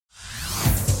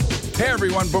Hey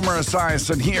everyone, Boomer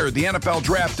Esiason here. The NFL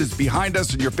Draft is behind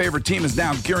us and your favorite team is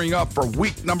now gearing up for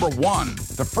week number 1.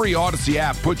 The free Odyssey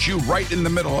app puts you right in the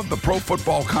middle of the pro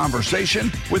football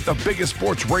conversation with the biggest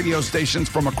sports radio stations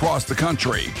from across the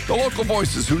country. The local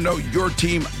voices who know your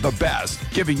team the best,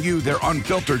 giving you their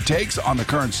unfiltered takes on the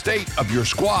current state of your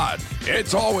squad.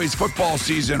 It's always football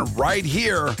season right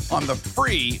here on the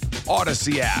free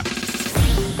Odyssey app.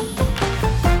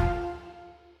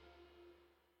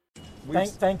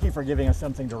 Thank you for giving us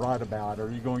something to write about. Are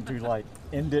you going to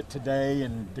end it today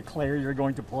and declare you're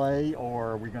going to play,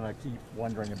 or are we going to keep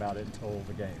wondering about it until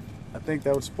the game? I think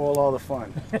that would spoil all the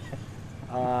fun.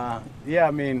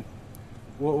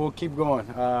 We'll keep going.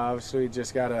 Obviously,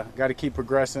 just gotta keep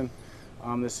progressing.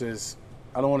 This is,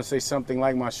 I don't want to say something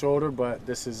like my shoulder, but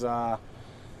this is, in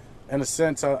a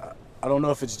sense, I don't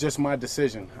know if it's just my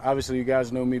decision. Obviously, you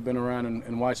guys know me, been around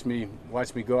and watch me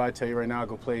go. I tell you right now, I'd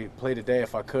go play today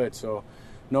if I could. So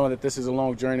knowing that this is a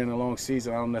long journey and a long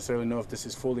season, I don't necessarily know if this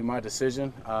is fully my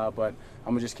decision, but I'm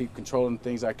going to just keep controlling the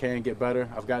things I can, get better.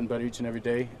 I've gotten better each and every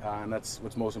day, and that's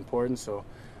what's most important. So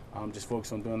I'm just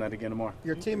focused on doing that again tomorrow.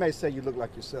 Your teammates say you look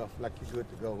like yourself, like you're good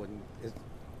to go.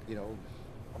 And,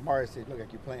 Amari said, look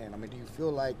like you're playing. I mean, do you feel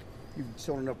like you've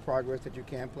shown enough progress that you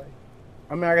can play?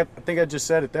 I mean, I think I just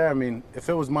said it there. I mean, if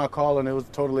it was my call and it was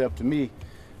totally up to me,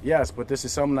 yes. But this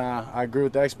is something I agree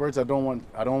with the experts. I don't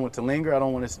want to linger. I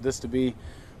don't want this to be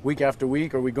week after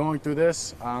week. Are we going through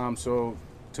this? So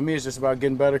to me, it's just about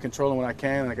getting better, controlling what I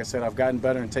can. Like I said, I've gotten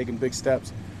better and taking big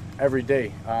steps every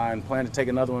day, and plan to take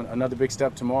another big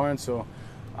step tomorrow. And so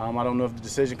I don't know if the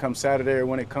decision comes Saturday or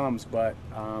when it comes, but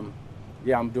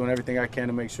I'm doing everything I can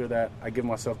to make sure that I give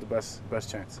myself the best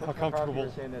chance. How comfortable?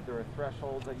 You're saying that there are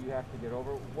thresholds that you have to get over.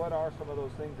 What are some of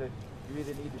those things that you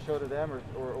either need to show to them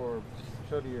or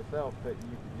show to yourself that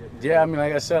you Yeah, I mean,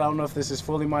 like I said, I don't know if this is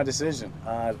fully my decision.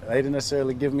 They didn't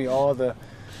necessarily give me all the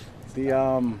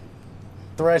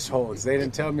thresholds. They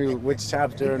didn't tell me which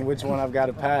chapter and which one I've got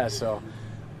to pass. So,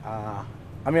 I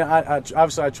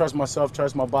obviously I trust myself,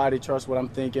 trust my body, trust what I'm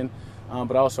thinking,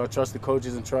 but also I trust the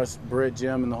coaches and trust Britt,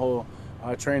 Jim, and the whole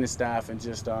training staff, and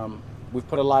just we've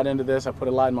put a lot into this. I put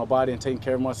a lot in my body and taking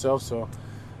care of myself. So,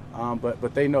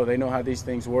 but they know how these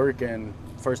things work, and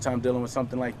first time dealing with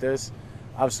something like this,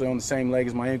 obviously on the same leg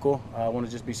as my ankle. I want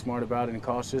to just be smart about it and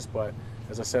cautious. But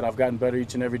as I said, I've gotten better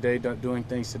each and every day, doing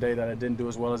things today that I didn't do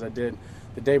as well as I did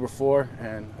the day before,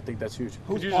 and I think that's huge.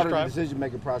 Who's part of the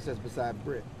decision-making process besides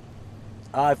Britt?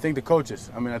 I think the coaches.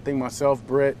 I mean, I think myself,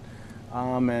 Britt,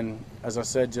 and as I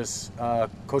said, just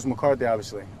Coach McCarthy,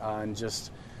 obviously, and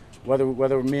just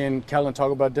whether me and Kellen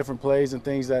talk about different plays and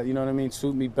things that,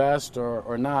 suit me best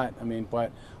or not. I mean,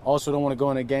 but also don't want to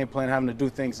go in a game plan having to do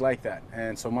things like that.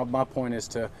 And so my point is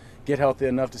to get healthy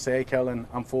enough to say, hey, Kellen,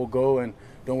 I'm full go, and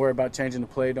don't worry about changing the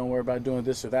play. Don't worry about doing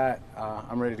this or that.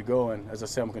 I'm ready to go, and as I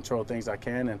said, I'm going to control things I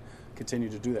can and continue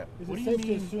to do that. Is it safe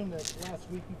to assume that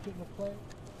last week you couldn't have played?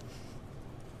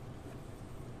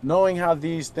 Knowing how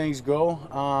these things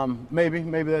go, maybe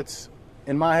that's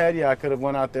in my head. Yeah, I could have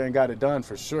went out there and got it done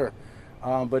for sure.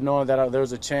 But knowing that there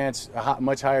was a chance,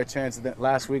 much higher chance than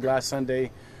last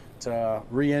Sunday, to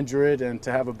re-injure it and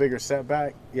to have a bigger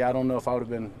setback. Yeah, I don't know if I would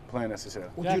have been playing necessarily.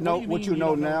 What you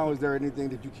know now? Is there anything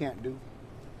that you can't do?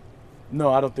 No,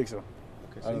 I don't think so.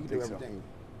 Okay, so I don't think so.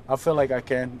 I feel like I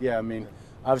can. Yeah, I mean,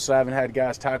 obviously I haven't had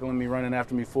guys tackling me, running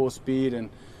after me full speed,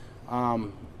 and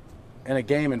in a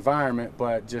game environment,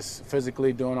 but just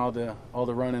physically doing all the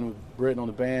running with Britt on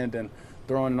the band and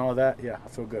throwing and all that, yeah, I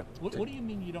feel good. What do you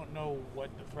mean you don't know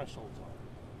what the thresholds are?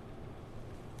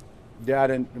 Yeah,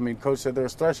 Coach said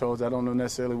there's thresholds. I don't know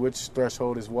necessarily which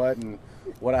threshold is what and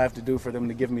what I have to do for them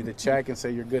to give me the check and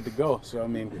say you're good to go. So,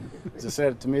 as I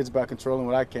said, to me it's about controlling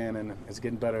what I can, and it's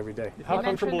getting better every day. How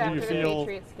comfortable do you feel? You mentioned after the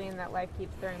Patriots game that life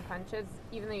keeps throwing punches.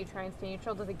 Even though you try and stay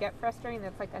neutral, does it get frustrating?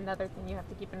 That's like another thing you have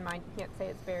to keep in mind. You can't say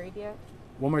it's buried yet.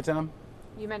 One more time?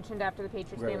 You mentioned after the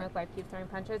Patriots game that life keeps throwing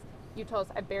punches. You told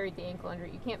us I buried the ankle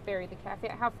injury. You can't bury the calf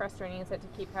yet. How frustrating is it to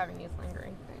keep having these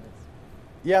lingering things?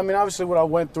 Yeah, obviously what I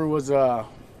went through was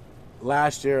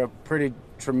last year a pretty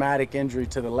traumatic injury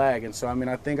to the leg. And so, I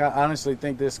honestly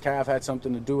think this calf had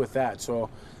something to do with that. So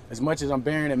as much as I'm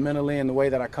burying it mentally in the way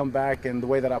that I come back and the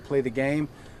way that I play the game,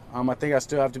 I think I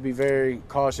still have to be very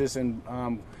cautious and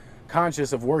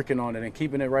conscious of working on it and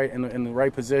keeping it right in the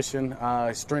right position,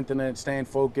 strengthening it, staying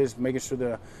focused, making sure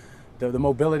the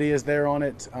mobility is there on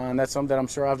it. And that's something that I'm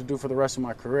sure I have to do for the rest of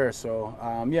my career. So,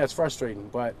 it's frustrating,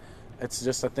 but it's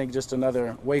just, I think, just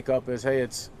another wake up is, hey,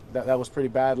 that was pretty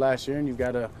bad last year, and you've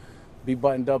got to be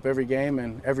buttoned up every game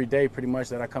and every day pretty much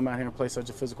that I come out here and play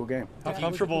such a physical game. How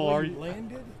comfortable are you?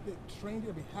 Landed, trained.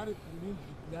 How did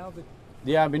now that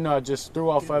Yeah, I mean, no, I just threw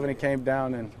off of it and came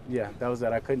down, and yeah, that was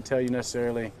that. I couldn't tell you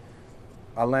necessarily.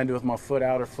 I landed with my foot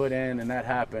out or foot in, and that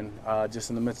happened just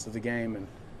in the midst of the game, and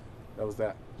that was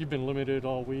that. You've been limited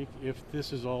all week. If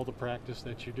this is all the practice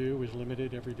that you do, is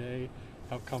limited every day,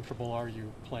 how comfortable are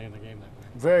you playing the game that way?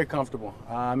 Very comfortable.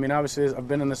 I mean, obviously, I've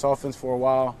been in this offense for a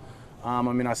while. I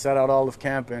mean, I sat out all of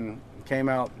camp and came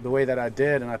out the way that I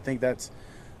did, and I think that's,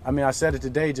 I mean, I said it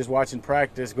today just watching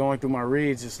practice, going through my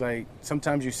reads, just like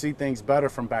sometimes you see things better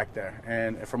from back there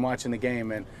and from watching the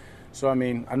game. And so, I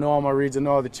mean, I know all my reads, I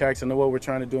know all the checks, I know what we're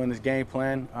trying to do in this game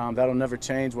plan. That'll never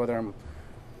change whether I'm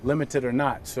limited or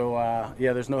not. So,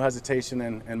 yeah, there's no hesitation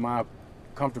in my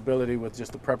comfortability with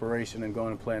just the preparation and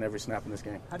going and playing every snap in this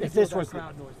game. How do you feel about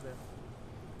crowd noise there?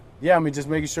 Yeah, I mean, just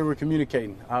making sure we're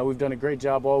communicating. We've done a great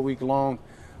job all week long.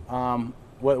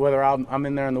 Whether I'm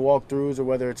in there in the walkthroughs or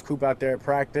whether it's Coop out there at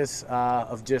practice,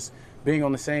 of just being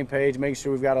on the same page, making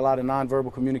sure we've got a lot of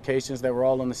nonverbal communications, that we're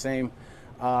all on the same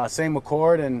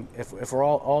accord, and if we're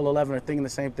all 11 are thinking the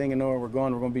same thing and know where we're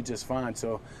going to be just fine.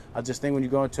 So I just think when you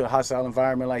go into a hostile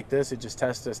environment like this, it just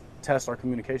tests our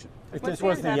communication. If this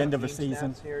was the end of a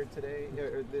season here today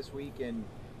or this week, and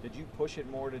did you push it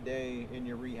more today in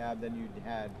your rehab than you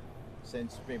had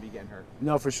since maybe getting hurt?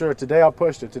 No, for sure. Today I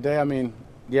pushed it. Today, I mean,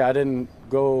 yeah, I didn't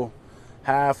go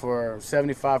half or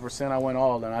 75%. I went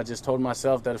all, and I just told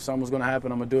myself that if something was going to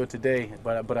happen, I'm going to do it today.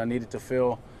 But I needed to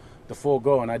feel the full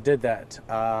go, and I did that.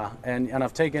 And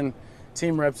I've taken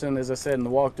team reps in, as I said, in the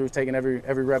walkthrough, taking every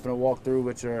rep in a walkthrough,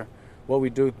 which are what we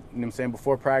do, you know what I'm saying,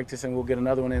 before practice, and we'll get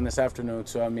another one in this afternoon.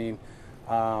 So, I mean,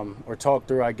 or talk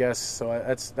through, I guess.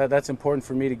 So that's important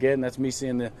for me to get, and that's me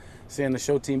seeing the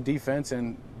show team defense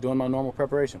and doing my normal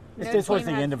preparation. If this was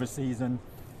the end of a season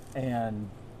and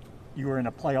you were in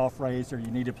a playoff race or you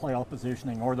needed playoff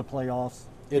positioning or the playoffs,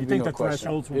 do you think the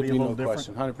thresholds would be a little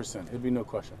different? 100%. It'd be no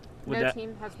question. No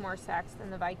team has more sacks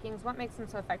than the Vikings. What makes them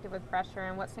so effective with pressure,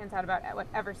 and what stands out about what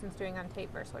Everson's doing on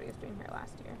tape versus what he was doing here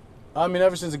last year? I mean,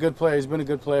 Everson's a good player. He's been a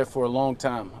good player for a long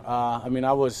time. I mean,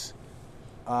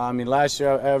 last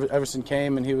year Everson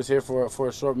came and he was here for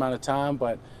a short amount of time,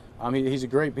 but he's a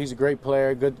great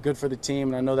player, good for the team,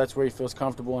 and I know that's where he feels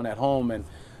comfortable and at home. And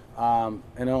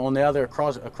on the other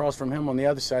across from him on the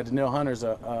other side, Daniil Hunter's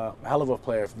a hell of a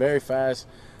player, very fast,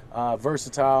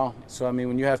 versatile. So I mean,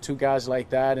 when you have two guys like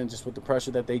that, and just with the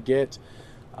pressure that they get,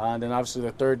 then obviously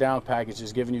the third down package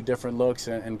is giving you different looks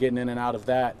and getting in and out of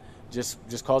that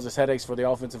just causes headaches for the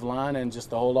offensive line and just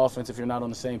the whole offense if you're not on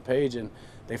the same page, and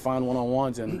they find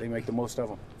one-on-ones and they make the most of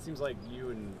them. It seems like you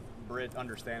and Britt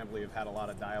understandably have had a lot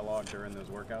of dialogue during those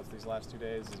workouts these last 2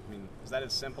 days. I mean, is that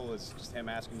as simple as just him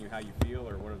asking you how you feel,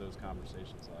 or what are those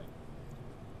conversations like?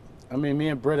 I mean, me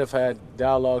and Britt have had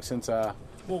dialogue since I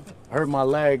hurt my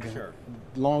leg a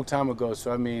long time ago.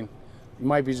 So, I mean, you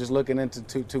might be just looking into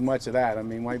too much of that. I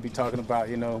mean, might be talking about,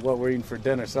 you know, what we're eating for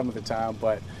dinner some of the time.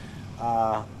 But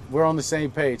we're on the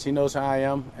same page. He knows how I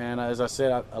am. And as I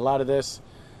said, a lot of this,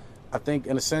 I think,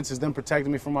 in a sense, is them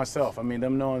protecting me from myself. I mean,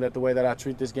 them knowing that the way that I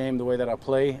treat this game, the way that I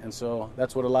play. And so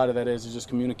that's what a lot of that is just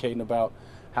communicating about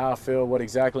how I feel, what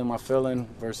exactly am I feeling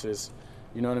versus,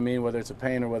 you know what I mean, whether it's a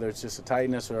pain or whether it's just a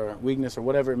tightness or a weakness or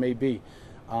whatever it may be.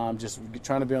 Just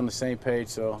trying to be on the same page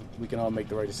so we can all make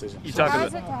the right decision. How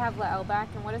is it to have Lael back,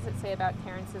 and what does it say about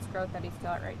Terrence's growth that he's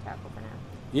still at right tackle for now?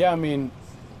 Yeah, I mean,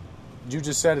 you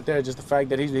just said it there, just the fact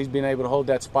that he's been able to hold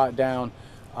that spot down.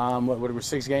 We're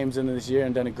 6 games into this year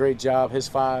and done a great job, his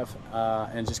 5,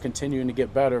 and just continuing to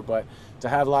get better. But to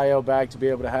have Lael back, to be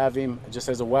able to have him just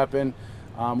as a weapon,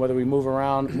 whether we move him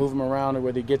around, or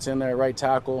whether he gets in there at right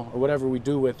tackle, or whatever we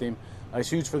do with him, it's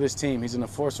huge for this team. He's an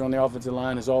enforcer on the offensive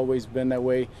line, has always been that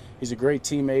way. He's a great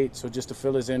teammate, so just to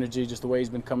feel his energy, just the way he's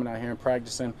been coming out here and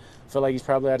practicing, I feel like he's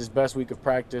probably had his best week of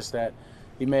practice that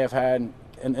he may have had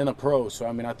in a pro. So,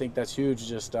 I mean, I think that's huge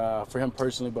just for him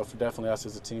personally, but for definitely us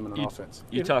as a team and an offense.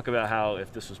 You talk about how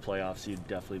if this was playoffs, you'd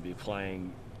definitely be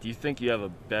playing. Do you think you have a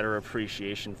better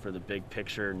appreciation for the big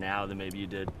picture now than maybe you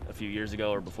did a few years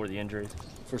ago or before the injuries?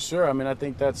 For sure. I mean, I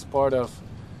think that's part of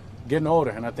getting older,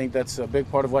 and I think that's a big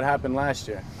part of what happened last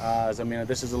year. I mean,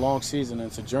 this is a long season, and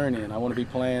it's a journey, and I want to be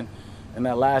playing in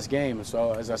that last game. And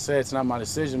so, as I said, it's not my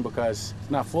decision because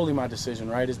it's not fully my decision,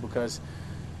 right? It's because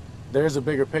there is a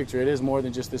bigger picture. It is more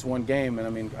than just this one game. And I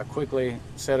mean, I quickly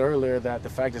said earlier that the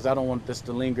fact is I don't want this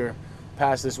to linger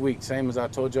past this week. Same as I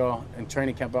told y'all in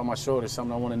training camp about my shoulder,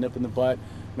 something I want to nip in the butt,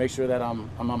 make sure that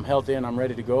I'm healthy and I'm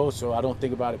ready to go. So I don't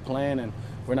think about it playing, and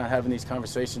we're not having these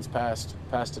conversations past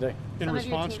today. In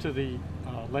response to the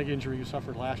leg injury you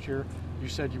suffered last year, you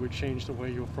said you would change the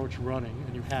way you approach running,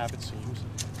 and you have, it seems,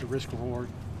 the risk-reward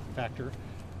factor.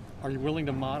 Are you willing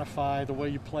to modify the way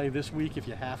you play this week if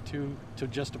you have to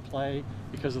just to play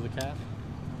because of the calf?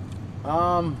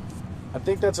 I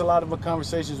think that's a lot of the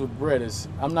conversations with Britt is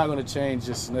I'm not going to change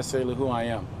just necessarily who I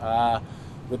am.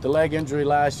 With the leg injury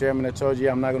last year, I mean, I told you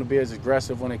I'm not going to be as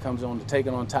aggressive when it comes on to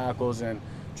taking on tackles and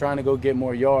trying to go get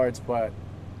more yards, but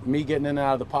me getting in and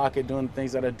out of the pocket, doing the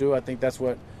things that I do, I think that's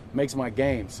what makes my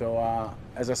game. So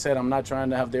as I said, I'm not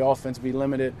trying to have the offense be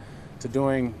limited to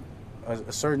doing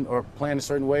a certain or playing a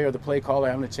certain way or the play caller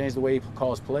having to change the way he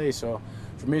calls plays. So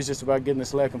for me, it's just about getting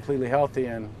this leg completely healthy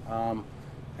and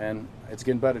it's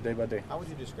getting better day by day. How would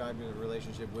you describe your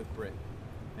relationship with Britt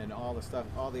and all the stuff,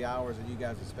 all the hours that you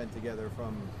guys have spent together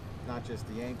from not just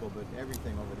the ankle, but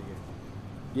everything over the years?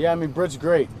 Yeah, I mean, Britt's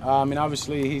great. I mean,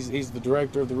 obviously, he's the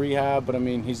director of the rehab, but I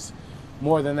mean, he's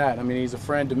more than that. I mean, he's a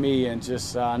friend to me, and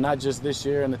just not just this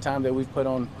year and the time that we've put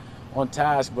on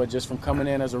task, but just from coming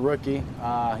in as a rookie.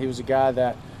 He was a guy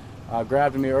that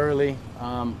grabbed me early.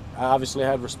 I obviously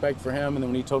had respect for him, and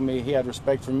then when he told me he had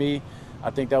respect for me, I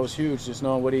think that was huge, just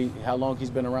knowing how long he's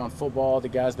been around football, the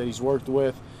guys that he's worked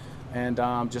with, and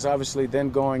just obviously then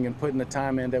going and putting the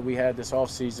time in that we had this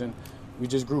offseason, we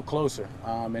just grew closer.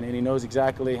 And he knows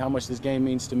exactly how much this game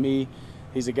means to me.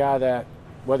 He's a guy that,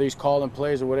 whether he's calling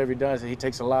plays or whatever he does, he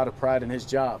takes a lot of pride in his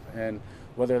job. And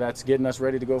whether that's getting us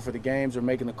ready to go for the games or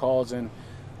making the calls and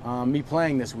me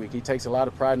playing this week, he takes a lot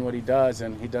of pride in what he does,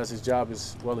 and he does his job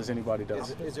as well as anybody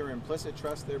does. Is there implicit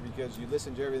trust there because you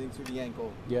listened to everything through the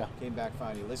ankle, yeah, came back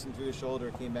fine. You listened through the shoulder,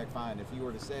 came back fine. If you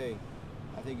were to say,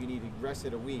 I think you need to rest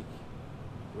it a week,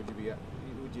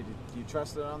 do you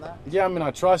trust it on that? Yeah, I mean,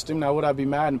 I trust him. Now, would I be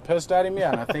mad and pissed at him?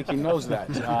 Yeah, and I think he knows that.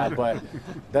 But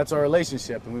that's our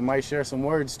relationship, and we might share some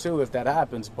words too if that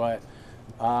happens. But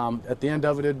at the end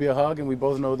of it, it'd be a hug, and we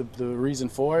both know the reason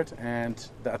for it. And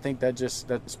I think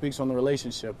that speaks on the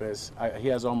relationship. He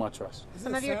has all my trust.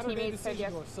 Some of your teammates said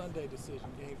yes. Or Sunday decision,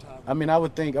 game time? I mean, I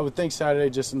would think Saturday,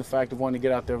 just in the fact of wanting to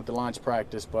get out there with the launch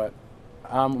practice. But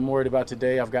I'm worried about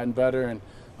today. I've gotten better, and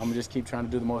I'm going to just keep trying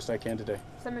to do the most I can today.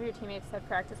 Some of your teammates said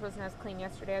practice wasn't as clean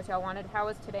yesterday as y'all wanted. How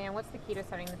was today, and what's the key to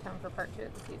setting the tone for part 2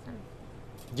 of the season?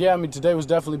 Yeah, I mean, today was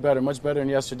definitely better, much better than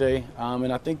yesterday.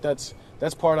 And I think that's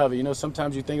part of it. You know,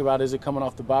 sometimes you think about, is it coming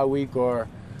off the bye week, or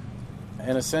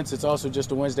in a sense, it's also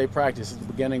just a Wednesday practice. It's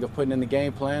the beginning of putting in the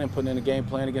game plan and putting in a game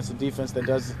plan against a defense that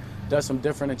does some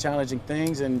different and challenging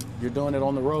things, and you're doing it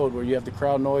on the road where you have the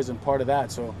crowd noise and part of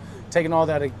that. So taking all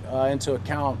that into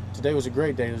account, today was a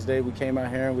great day. It was the day we came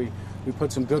out here and we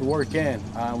put some good work in.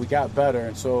 We got better,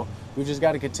 and so we've just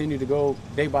got to continue to go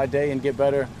day by day and get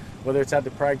better, whether it's at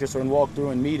the practice or in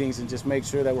walkthrough and meetings, and just make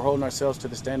sure that we're holding ourselves to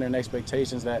the standard and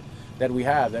expectations that we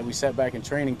have, that we set back in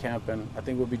training camp, and I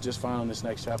think we'll be just fine on this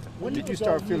next chapter. When did you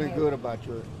start feeling good about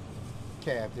your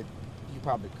calf that you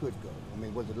probably could go? I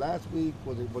mean, was it last week?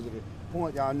 Was it a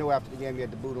point? I know after the game you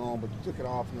had the boot on, but you took it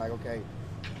off and like, okay,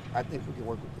 I think we can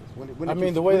work with this. I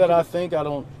mean, the way that I think, I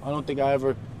don't think I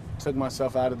ever took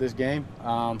myself out of this game.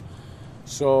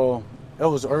 So it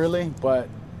was early, but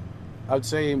I'd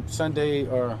say Sunday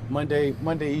or Monday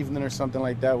evening or something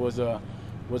like that was a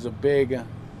big,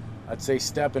 I'd say,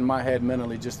 step in my head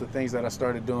mentally. Just the things that I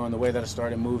started doing, the way that I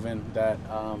started moving, that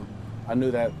I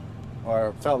knew that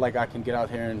or felt like I can get out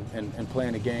here and play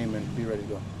in the game and be ready to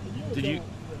go. Did you?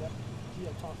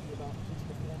 Talking about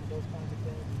physical performance, those kinds of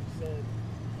things. You said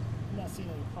you're not seeing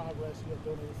any progress. You have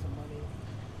donated some money,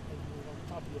 and you're on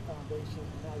top of your foundation.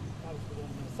 And now you're obviously going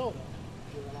to Minnesota,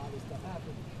 where a lot of this stuff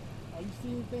happened. Are you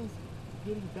seeing things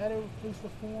getting better, police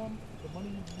reform, the money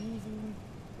you're using?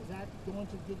 Is that going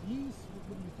to get used?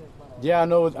 What do you think about it? Yeah,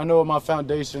 I know with my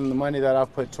foundation, the money that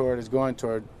I've put toward is going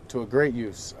to a great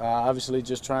use. Obviously,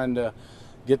 just trying to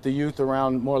get the youth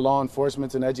around more law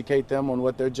enforcement and educate them on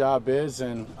what their job is,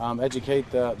 and educate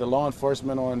the law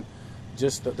enforcement on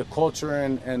just the culture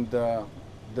and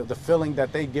the feeling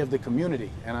that they give the community.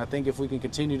 And I think if we can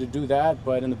continue to do that,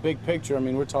 but in the big picture, I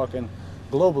mean, we're talking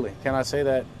globally. Can I say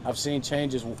that I've seen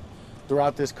changes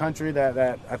throughout this country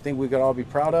that I think we could all be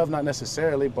proud of? Not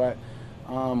necessarily, but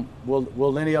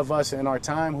will any of us in our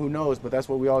time? Who knows? But that's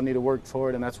what we all need to work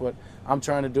toward, and that's what I'm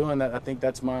trying to do, and I think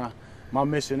that's my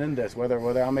mission in this. Whether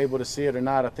I'm able to see it or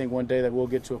not, I think one day that we'll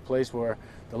get to a place where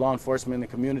the law enforcement and the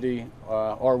community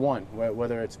are one.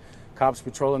 Whether it's cops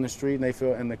patrolling the street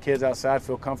and the kids outside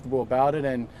feel comfortable about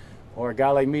it, or a guy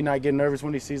like me not getting nervous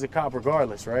when he sees a cop,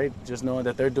 regardless, right? Just knowing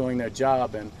that they're doing their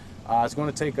job, and it's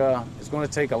going to take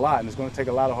a lot, and it's going to take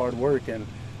a lot of hard work. And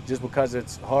just because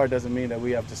it's hard doesn't mean that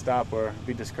we have to stop or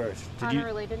be discouraged. On a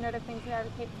related note of things you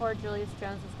advocate for, Julius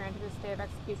Jones was granted a stay of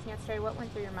execution yesterday. What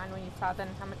went through your mind when you saw that,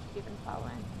 and how much have you been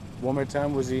following? One more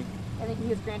time, was he? I think he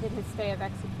was granted his stay of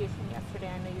execution yesterday.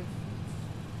 I know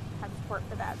you've have support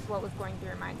for that. So what was going through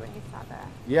your mind when you saw that?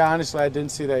 Yeah, honestly, I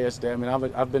didn't see that yesterday. I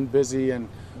mean, I've been busy and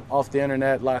off the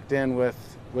internet, locked in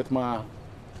with my,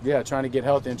 trying to get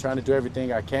healthy and trying to do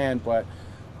everything I can. But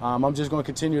I'm just going to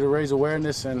continue to raise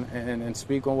awareness and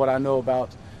speak on what I know about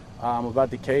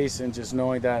the case, and just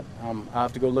knowing that I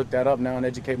have to go look that up now and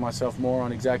educate myself more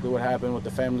on exactly what happened, what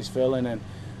the family's feeling, and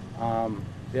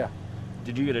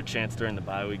Did you get a chance during the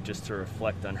bye week just to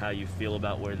reflect on how you feel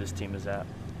about where this team is at?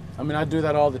 I mean, I do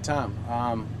that all the time,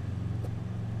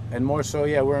 and more so,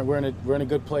 we're in a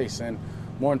good place, and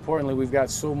more importantly, we've got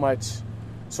so much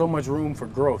room for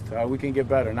growth. We can get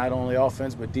better, not only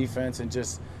offense but defense, and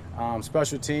just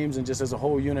special teams, and just as a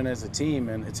whole unit, as a team.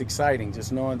 And it's exciting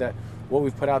just knowing that what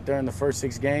we've put out there in the first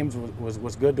 6 games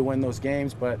was good to win those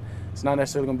games, but it's not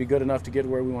necessarily going to be good enough to get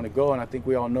where we want to go. And I think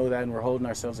we all know that, and we're holding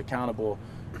ourselves accountable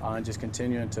and just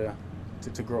continuing to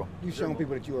grow. You've shown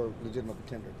people that you are a legitimate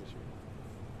contender this year.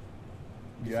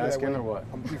 You asking or what?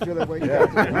 You feel that way?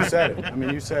 Yeah, you said it. I mean,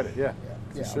 you said it. Yeah,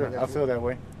 for sure. I mean, I feel that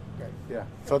way. Okay. Yeah,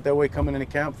 felt that way coming into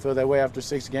camp. Feel that way after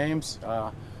 6 games.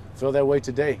 Feel that way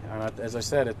today. And as I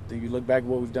said, you look back at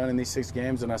what we've done in these 6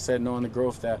 games, and I said, knowing the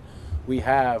growth that we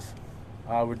have,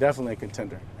 we're definitely a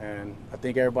contender. And I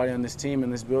think everybody on this team in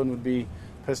this building would be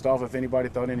pissed off if anybody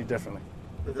thought any differently.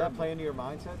 Does that play into your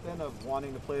mindset then of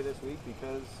wanting to play this week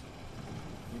because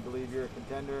you believe you're a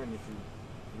contender, and if you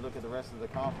look at the rest of the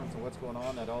conference and what's going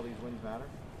on, that all these wins matter?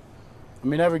 I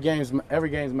mean, every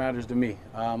game matters to me.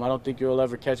 I don't think you'll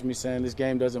ever catch me saying this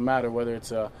game doesn't matter, whether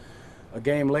it's a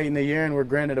game late in the year and we're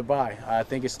granted a bye. I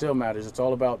think it still matters. It's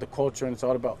all about the culture, and it's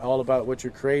all about what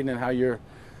you're creating and how you're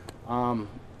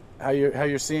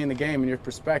seeing the game and your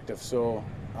perspective. So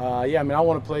I mean, I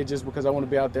want to play just because I want to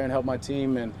be out there and help my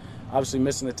team, and obviously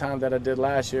missing the time that I did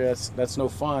last year, that's no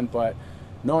fun. But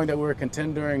knowing that we're a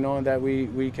contender and knowing that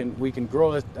we can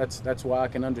grow, that's why I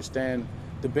can understand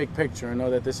the big picture and know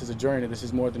that this is a journey. This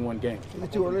is more than one game. Is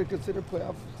it too early to consider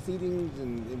playoff seedings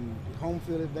and home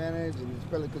field advantage, and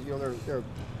especially because they're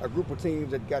a group of teams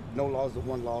that got no loss or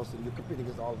 1 loss, and you're competing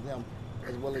against all of them,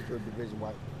 as well as your division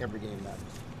wide, every game matters?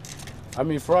 I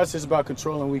mean, for us, it's about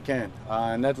controlling weekend,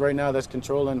 and that right now, that's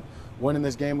controlling winning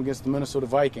this game against the Minnesota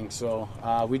Vikings. So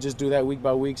we just do that week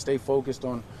by week, stay focused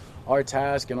on our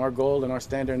task and our goal and our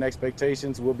standard and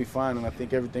expectations. We'll be fine, and I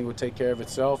think everything will take care of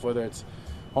itself, whether it's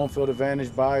home field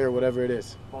advantage, bye, or whatever it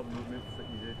is. All the movements that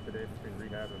you did today between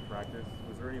rehab and practice,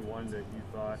 was there any one that you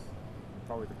thought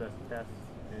probably the best test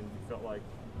and you felt like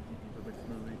you did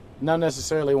smoothly? Not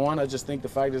necessarily one. I just think the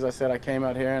fact is, I said I came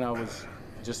out here and I was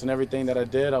just in everything that I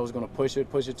did, I was going to push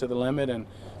it to the limit, and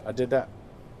I did that.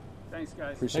 Thanks,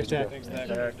 guys. Appreciate you. Thanks,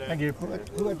 Thank you.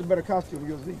 Who had the better costume,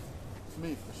 you or Z?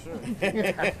 Me, for sure.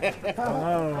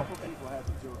 Hello.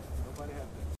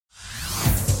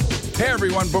 Hey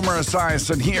everyone, Boomer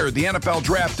Esiason here. The NFL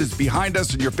Draft is behind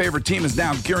us, and your favorite team is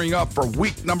now gearing up for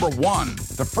week number 1.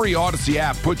 The free Odyssey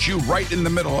app puts you right in the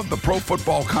middle of the pro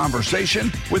football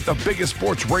conversation with the biggest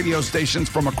sports radio stations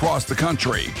from across the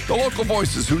country. The local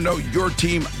voices who know your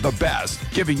team the best,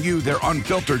 giving you their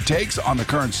unfiltered takes on the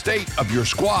current state of your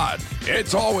squad.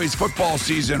 It's always football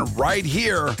season right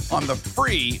here on the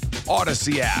free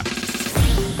Odyssey app.